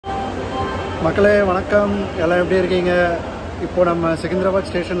மக்களே வணக்கம், எல்லாம் எப்படி இருக்கீங்க? இப்போ நம்ம செகண்டராபாத்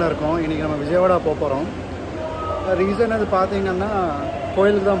ஸ்டேஷனில் இருக்கோம். இன்றைக்கி நம்ம விஜயவாடா போக போகிறோம். ரீசன் அது பார்த்தீங்கன்னா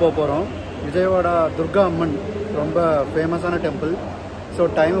கோயிலுக்கு தான் போக போகிறோம். விஜயவாடா துர்கா அம்மன் ரொம்ப ஃபேமஸான டெம்பிள். ஸோ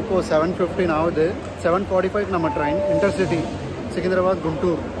டைம் இப்போது 7:15 ஆகுது. 7:45 நம்ம ட்ரெயின் இன்டர்சிட்டி செகண்டராபாத்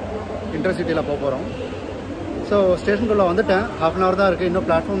குண்டூர் இன்டர்சிட்டியில் போக போகிறோம். ஸோ ஸ்டேஷனுக்குள்ளே வந்துட்டேன். ½ அன் ஹவர் தான் இருக்குது. இன்னும்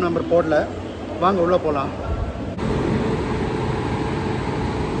பிளாட்ஃபார்ம் நம்பர் போடல. வாங்க உள்ளே போகலாம்.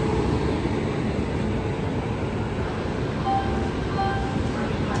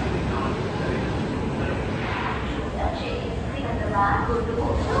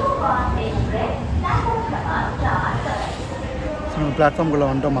 நம்ம பிளாட்ஃபார்ம்குள்ளே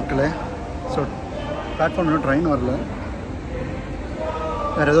வந்துட்டோம் மக்களே. ஸோ பிளாட்ஃபார்ம் இன்னும் ட்ரெயின் வரல,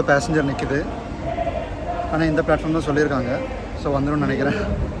 வேறு ஏதோ பேசஞ்சர் நிற்கிது. ஆனால் இந்த பிளாட்ஃபார்ம் தான் சொல்லியிருக்காங்க. ஸோ வந்துடும் நினைக்கிறேன்.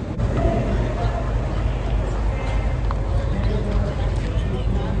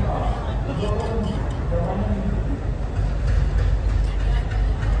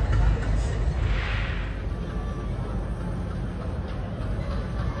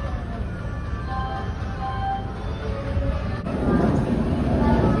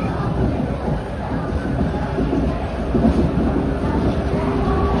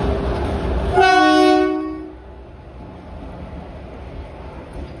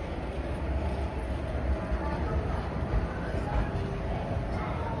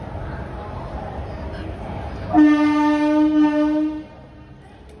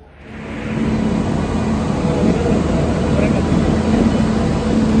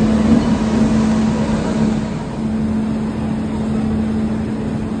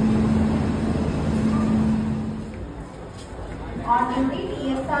 On duty,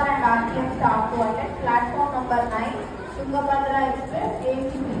 TSR and RTM staff to attend platform number 9, Secunderabad Express,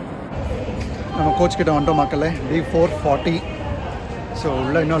 ACP. நம்ம கோச் கிட்ட வந்துட்டோம் மக்களே. D440. ஸோ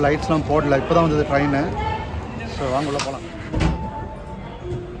உள்ளே இன்னும் லைட்ஸ்லாம் போடல, இப்போ தான் வந்தது ட்ரெயின். ஸோ வாங்க உள்ளே போகலாம்.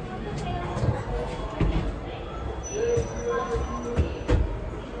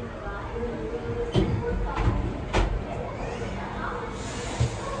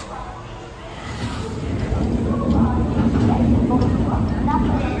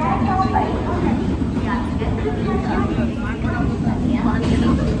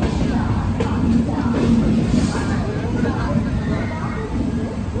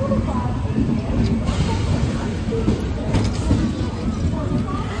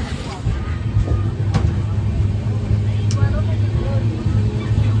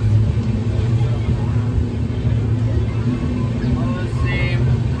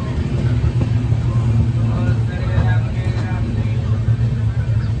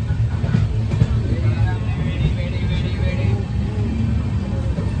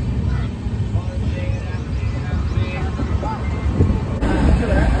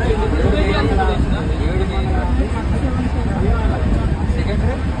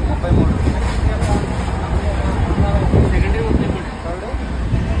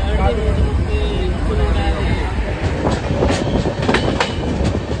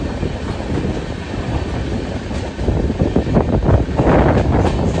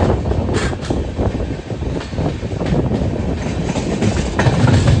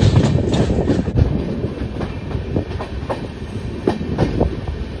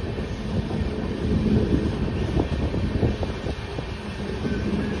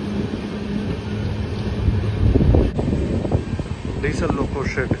 Diesel loco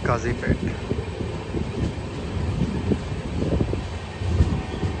shed Kazipet.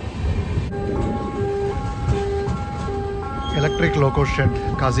 Electric loco shed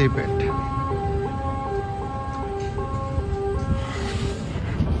Kazipet.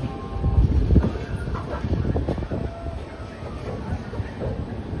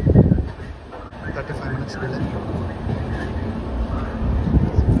 delay.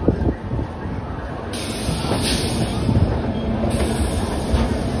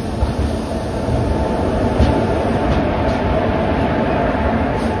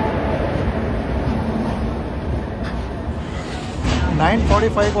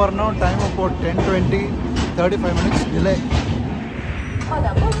 $9:45 வரணும். டைம் இப்போ 10:20, 35 minutes delay.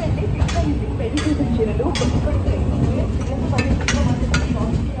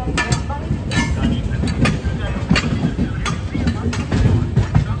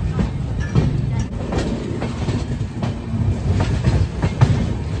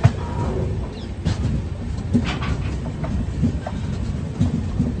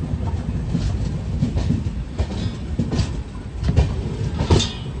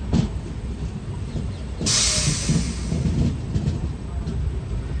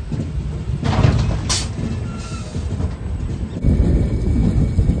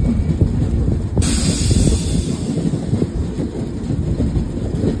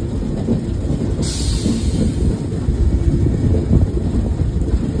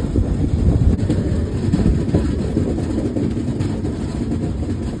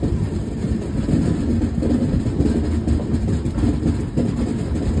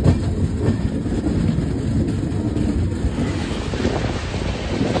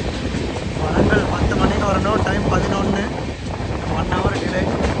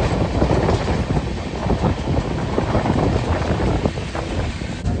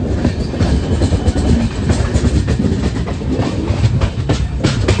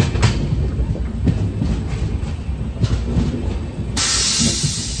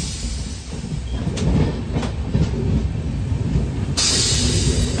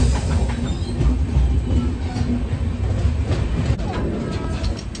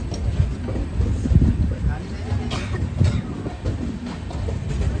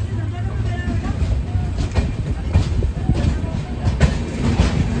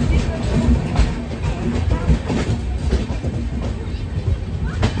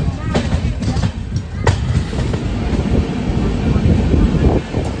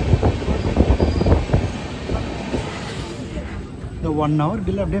 1 hour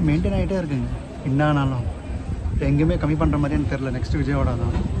டிலே அப்படியே மெயின்டைன் ஆகிட்டே இருக்குங்க. என்னானாலும் எங்கேயுமே கம்மி பண்ணுற மாதிரி எனக்கு தெரில. நெக்ஸ்ட் விஜயவாடா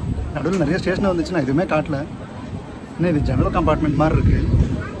தான். நடுவில் நிறைய ஸ்டேஷன் வந்துச்சுன்னா எதுவுமே காட்டல. இன்னும் இது ஜெனரல் கம்பார்ட்மெண்ட் மாதிரி இருக்குது,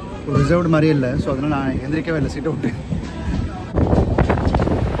 ஒரு ரிசர்வ்டு மாதிரியே இல்லை. ஸோ அதனால் நான் எந்திரிக்கவே இல்லை சீட்டை விட்டு.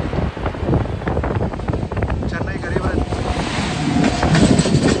 Chennai கரிவரன்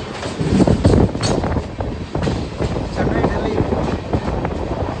Chennai Delhi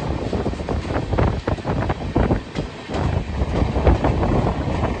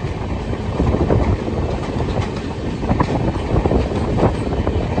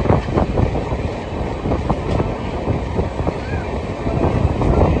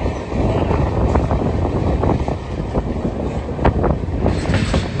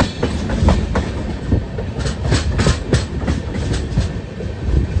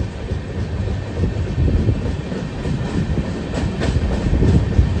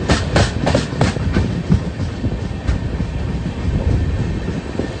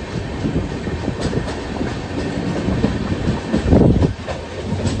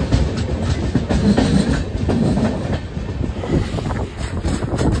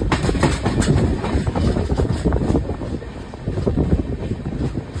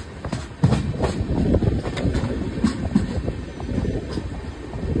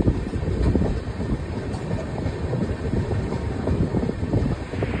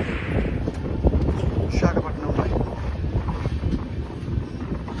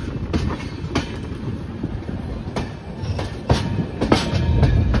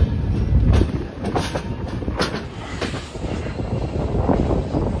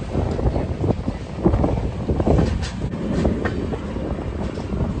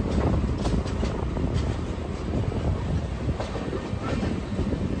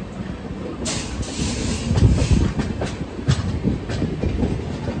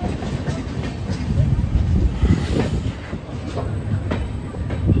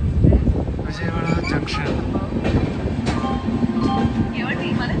Vijayawada Junction.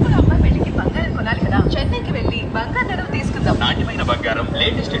 చెన్నైకి వెళ్ళి బంగారు నడవ తీసుకుందాం. నాణ్యమైన బంగారం,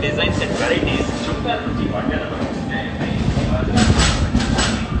 లేటెస్ట్ డిజైన్స్ అండ్ వెరైటీస్, చుట్టాల నుంచి బంగారం.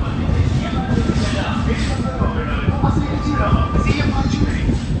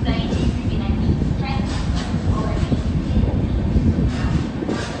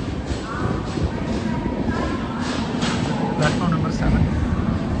 Platform number 7,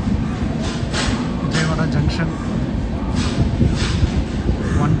 Vijayawada Junction.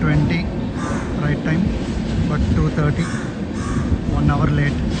 1:20 right time, but 2:30, 1 hour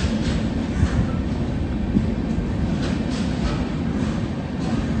late.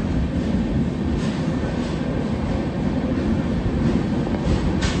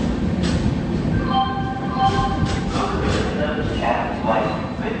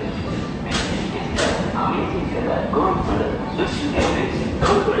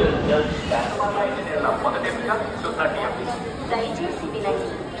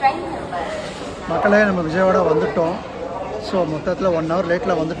 மக்களே, நம்ம விஜயவாடா வந்துட்டோம். ஸோ மொத்தத்தில் 1 hour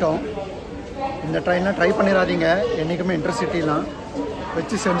லேட்டில் வந்துட்டோம். இந்த ட்ரெயின்லாம் ட்ரை பண்ணிடாதீங்க. என்றைக்குமே இன்டர்சிட்டிலாம்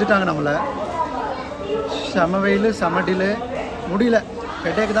வச்சு செஞ்சுட்டாங்க நம்மளை. செம வெயில், செம டிலே, முடியல,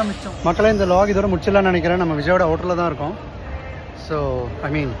 ஹெட்டேக்கு தான் மிச்சம். மக்களே, இந்த லாக் இதோட முடிச்சிடலான்னு நினைக்கிறேன். நம்ம விஜயவாடா ஹோட்டலில் தான் இருக்கோம். ஸோ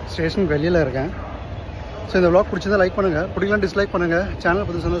ஸ்டேஷனுக்கு வெளியில் இருக்கேன். ஸோ இந்த vlog பிடிச்சதை லைக் பண்ணுங்கள், பிடிக்கலாம் டிஸ்லைக் பண்ணுங்கள். சேனல்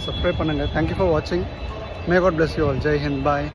புதுசாக சப்ஸ்கிரைப் பண்ணுங்கள். தேங்க்யூ ஃபார் வாட்சிங். May God bless you all. Jai Hind. Bye.